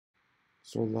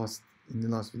So in the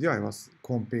last video, I was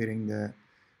comparing the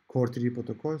core 3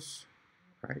 protocols,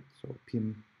 right? So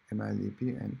PIM,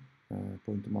 MLDP, and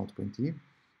point-to-multipoint TE.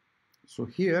 So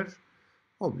here,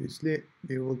 obviously,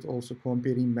 we would also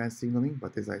compare in-band signaling,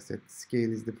 but as I said,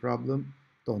 scale is the problem.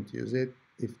 Don't use it.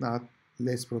 If not,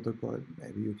 less protocol,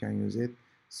 maybe you can use it.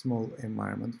 Small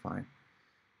environment, fine.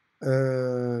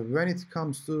 When it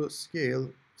comes to scale,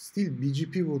 still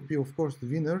BGP would be, of course, the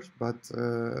winner, but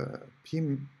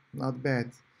PIM not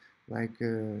bad. Like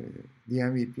the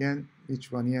MVPN,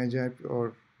 which one, EIGRP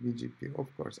or BGP? Of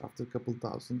course, after a couple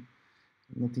thousand,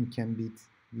 nothing can beat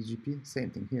BGP. Same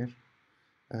thing here.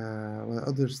 Well,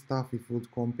 other stuff, if we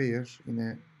would compare in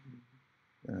a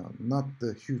not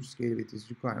the huge scale with this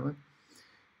requirement,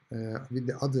 with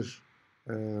the other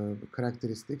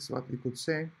characteristics, what we could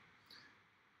say,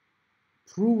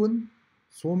 proven,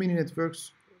 so many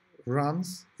networks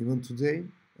runs even today,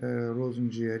 Rosen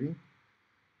GRE,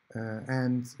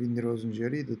 and in the Rosen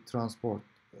GRE, the transport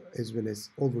as well as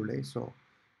overlay. So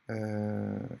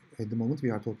at the moment we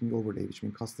are talking overlay, which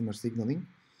means customer signaling,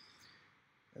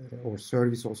 or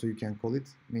service also you can call it,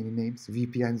 many names,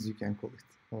 VPNs you can call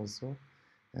it also.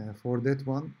 For that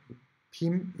one,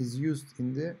 PIM is used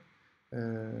in the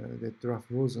that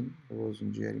draft Rosen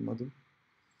GRE model,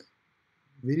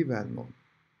 very well known.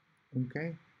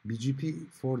 Okay, BGP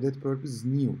for that purpose is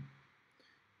new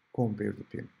compared to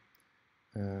PIM.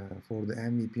 For the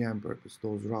MVPN purpose,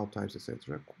 those route types,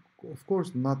 etc. Of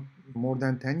course, not more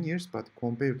than 10 years, but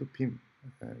compared to PIM,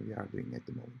 we are doing at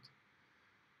the moment.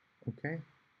 Okay.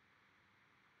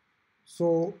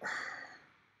 So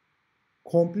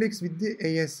complex with the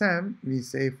ASM, we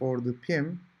say for the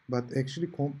PIM, but actually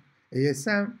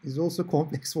ASM is also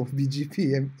complex for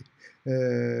BGP.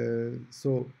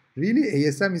 So really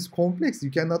ASM is complex.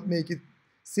 You cannot make it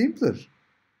simpler.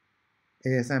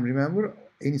 ASM, remember,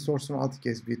 any source from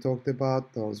multicast, we talked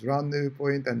about those rendezvous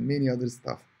point and many other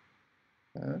stuff.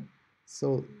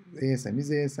 So ASM is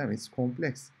ASM, it's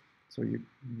complex. So you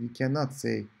cannot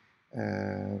say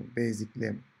basically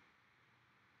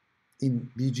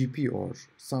in BGP or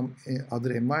some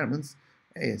other environments,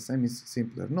 ASM is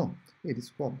simpler. No, it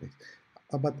is complex.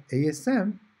 But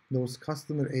ASM, those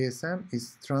customer ASM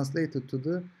is translated to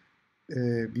the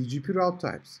BGP route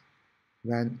types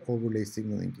when overlay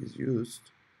signaling is used.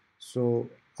 So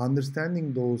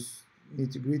understanding those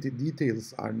nitty-gritty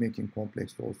details are making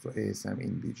complex also ASM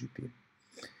in BGP.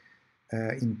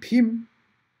 In PIM,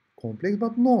 complex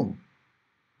but known.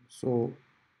 So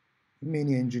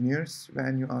many engineers,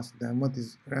 when you ask them what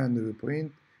is rendezvous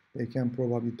point, they can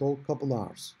probably talk a couple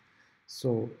hours.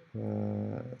 So,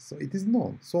 so it is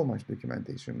known. So much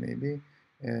documentation maybe.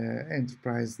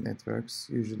 Enterprise networks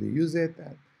usually use it.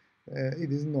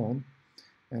 It is known.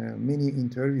 Many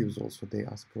interviews also they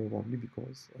ask probably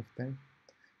because of them.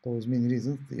 Those many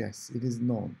reasons, yes, it is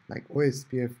known. Like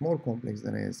OSPF more complex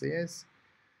than ASAS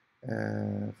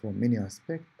from many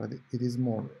aspects, but it is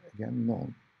more, again,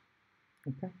 known.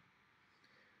 Okay.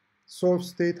 Soft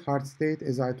state, hard state,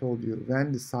 as I told you,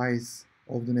 when the size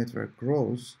of the network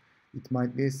grows, it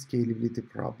might be a scalability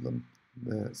problem,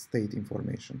 the state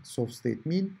information. Soft state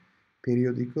mean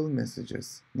periodical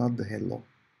messages, not the hello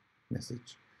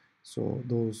message. So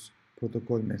those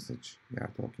protocol message we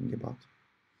are talking about.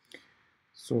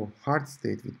 So hard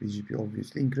state with BGP,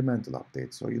 obviously incremental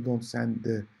updates. So you don't send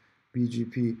the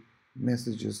BGP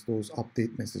messages, those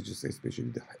update messages,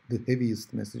 especially the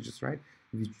heaviest messages, right?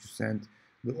 Which you send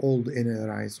all the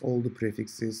NLRIs, all the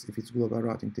prefixes, if it's global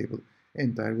routing table,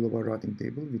 entire global routing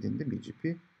table within the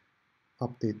BGP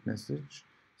update message.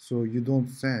 So you don't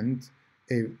send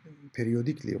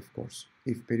periodically, of course.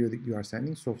 If periodic, you are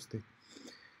sending soft state.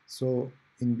 So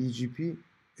in BGP,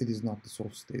 it is not the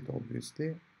soft state,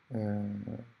 obviously.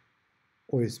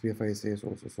 OSPF ISA is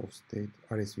also soft state.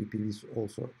 RSVP is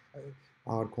also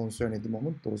our concern at the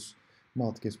moment, those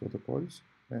multicast protocols.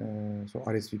 So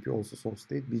RSVP also soft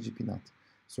state, BGP not.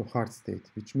 So hard state,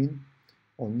 which means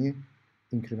only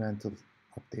incremental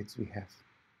updates we have.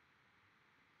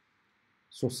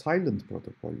 So silent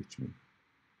protocol, which means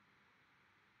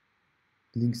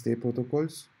link state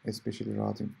protocols, especially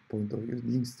routing point of view,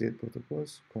 link state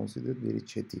protocols considered very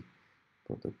chatty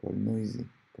protocol, noisy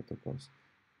protocols.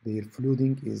 Their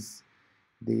flooding is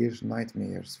their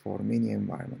nightmares for many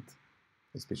environments,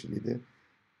 especially the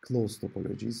closed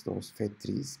topologies, those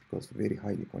FAT3s, because very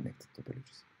highly connected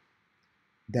topologies.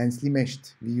 Densely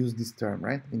meshed, we use this term,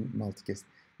 right, in multicast.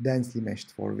 Densely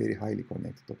meshed for very highly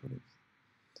connected topologies.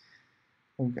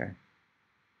 Okay.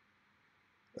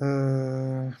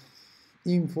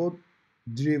 Info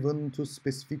driven to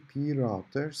specific PE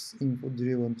routers, info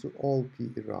driven to all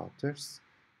PE routers.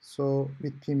 So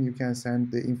with PIM, you can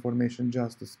send the information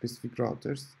just to specific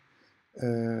routers.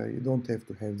 You don't have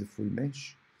to have the full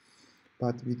mesh.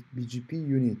 But with BGP,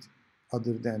 you need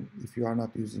other than if you are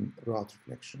not using route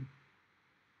reflection.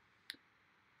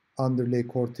 Underlay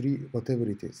core 3, whatever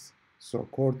it is. So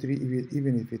core 3,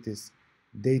 even if it is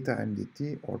data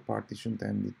MDT or partitioned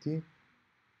MDT,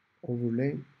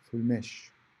 overlay full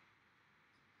mesh.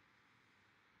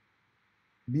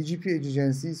 BGP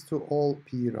adjacencies to all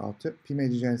PE routers, PIM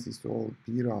adjacencies to all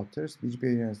PE routers, BGP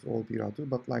adjacencies to all PE routers,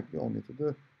 but likely only to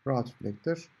the route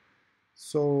reflector.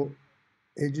 So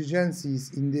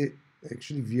adjacencies in the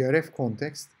actually VRF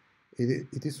context,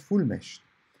 it is full meshed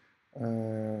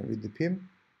with the PIM.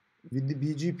 With the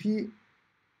BGP,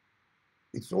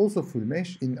 it's also full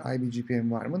mesh in IBGP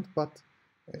environment, but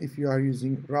if you are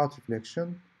using route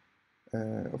reflection,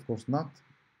 of course not.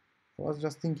 I was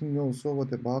just thinking also,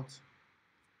 what about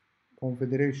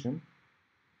confederation?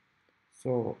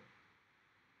 So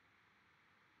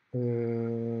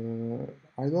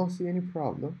I don't see any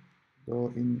problem,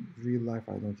 though in real life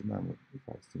I don't remember if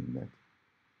I've seen that.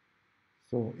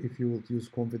 So if you would use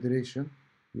confederation,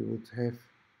 you would have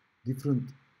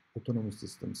different autonomous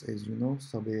systems. As you know,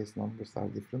 sub-AS numbers are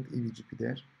different, eBGP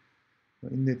there.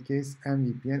 In that case,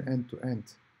 MVPN end-to-end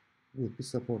would be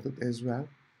supported as well.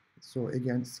 So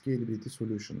again, scalability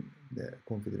solution, the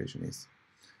configuration is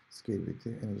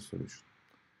scalability, another solution.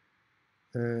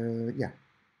 Yeah.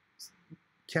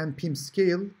 Can PIM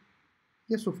scale?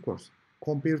 Yes, of course.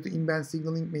 Compared to in-band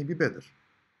signaling, may be better.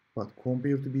 But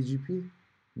compared to BGP,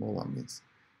 no one wins.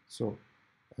 So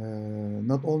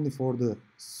not only for the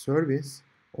service,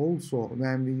 also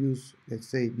when we use, let's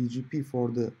say, BGP for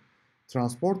the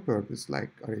transport purpose, like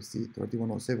RFC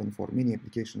 3107 for many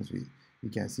applications, we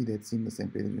can see that seamless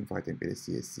MPLS, unified MPLS,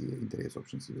 CSC, interface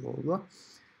options, blah, blah, blah.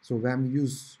 So when we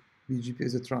use BGP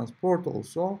as a transport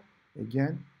also,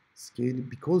 again, scale,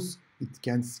 because it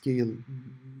can scale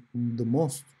the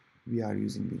most, we are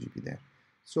using BGP there.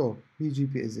 So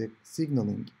BGP as a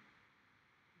signaling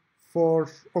for,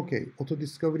 okay, auto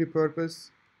discovery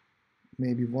purpose,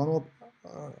 maybe one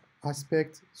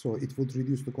aspect, so it would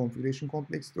reduce the configuration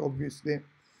complexity, obviously.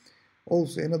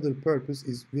 Also, another purpose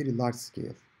is very large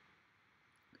scale.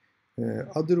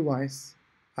 Otherwise,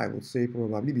 I would say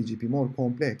probably BGP more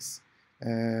complex,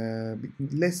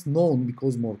 less known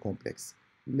because more complex,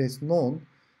 less known.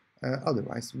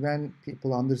 Otherwise, when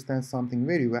people understand something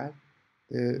very well,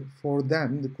 for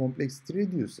them the complexity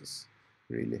reduces,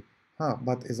 really.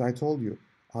 But as I told you,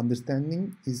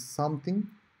 understanding is something,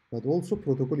 but also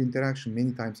protocol interaction,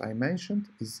 many times I mentioned,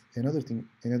 is another thing,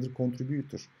 another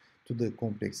contributor to the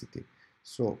complexity.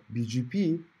 So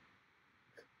BGP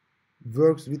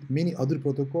works with many other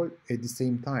protocols at the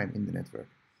same time in the network.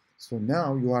 So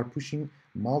now you are pushing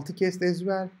multicast as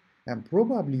well, and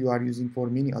probably you are using for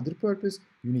many other purposes.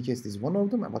 Unicast is one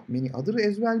of them, but many other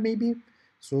as well maybe.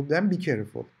 So then be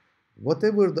careful.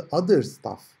 Whatever the other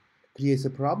stuff creates a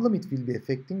problem, it will be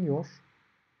affecting your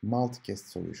multicast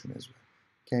solution as well.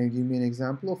 Can you give me an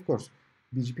example? Of course,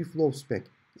 BGP flow spec,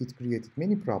 it created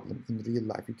many problems in real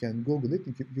life. You can Google it,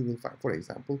 you will find, for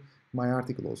example, my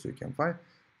article also you can find,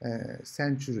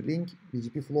 CenturyLink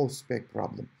BGP flow spec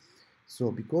problem.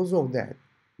 So because of that,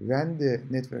 when the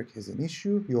network has an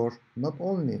issue, your not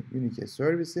only unicast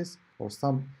services or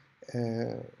some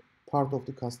part of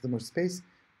the customer space,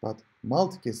 but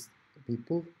multicast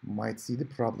people might see the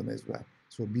problem as well.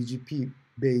 So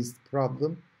BGP-based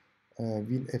problem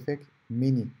will affect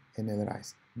many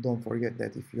NLRIs. Don't forget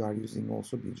that if you are using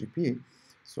also BGP,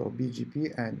 so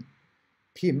BGP and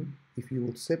PIM, if you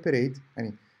would separate, I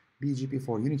mean, BGP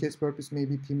for unicast purpose,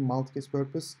 maybe PIM multicast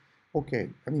purpose. Okay,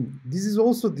 I mean, this is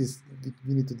also this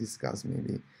we need to discuss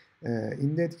maybe.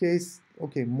 In that case,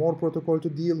 okay, more protocol to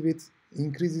deal with,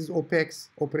 increases OPEX,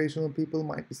 operational people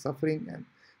might be suffering,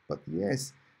 but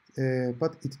yes,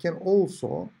 but it can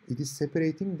also, it is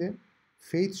separating the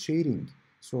fate sharing.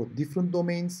 So different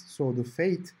domains, so the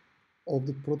fate of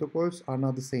the protocols are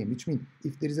not the same, which means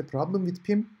if there is a problem with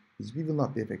PIM, BGP will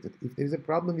not be affected. If there is a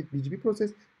problem with BGP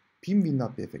process, PIM will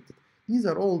not be affected. These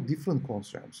are all different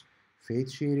concerns.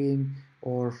 Fate sharing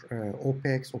or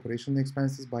OPEX, operational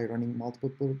expenses by running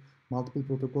multiple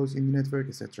protocols in the network,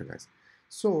 etc. guys.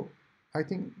 So I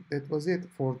think that was it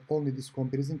for only these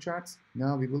comparison charts.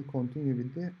 Now we will continue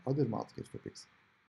with the other multicast topics.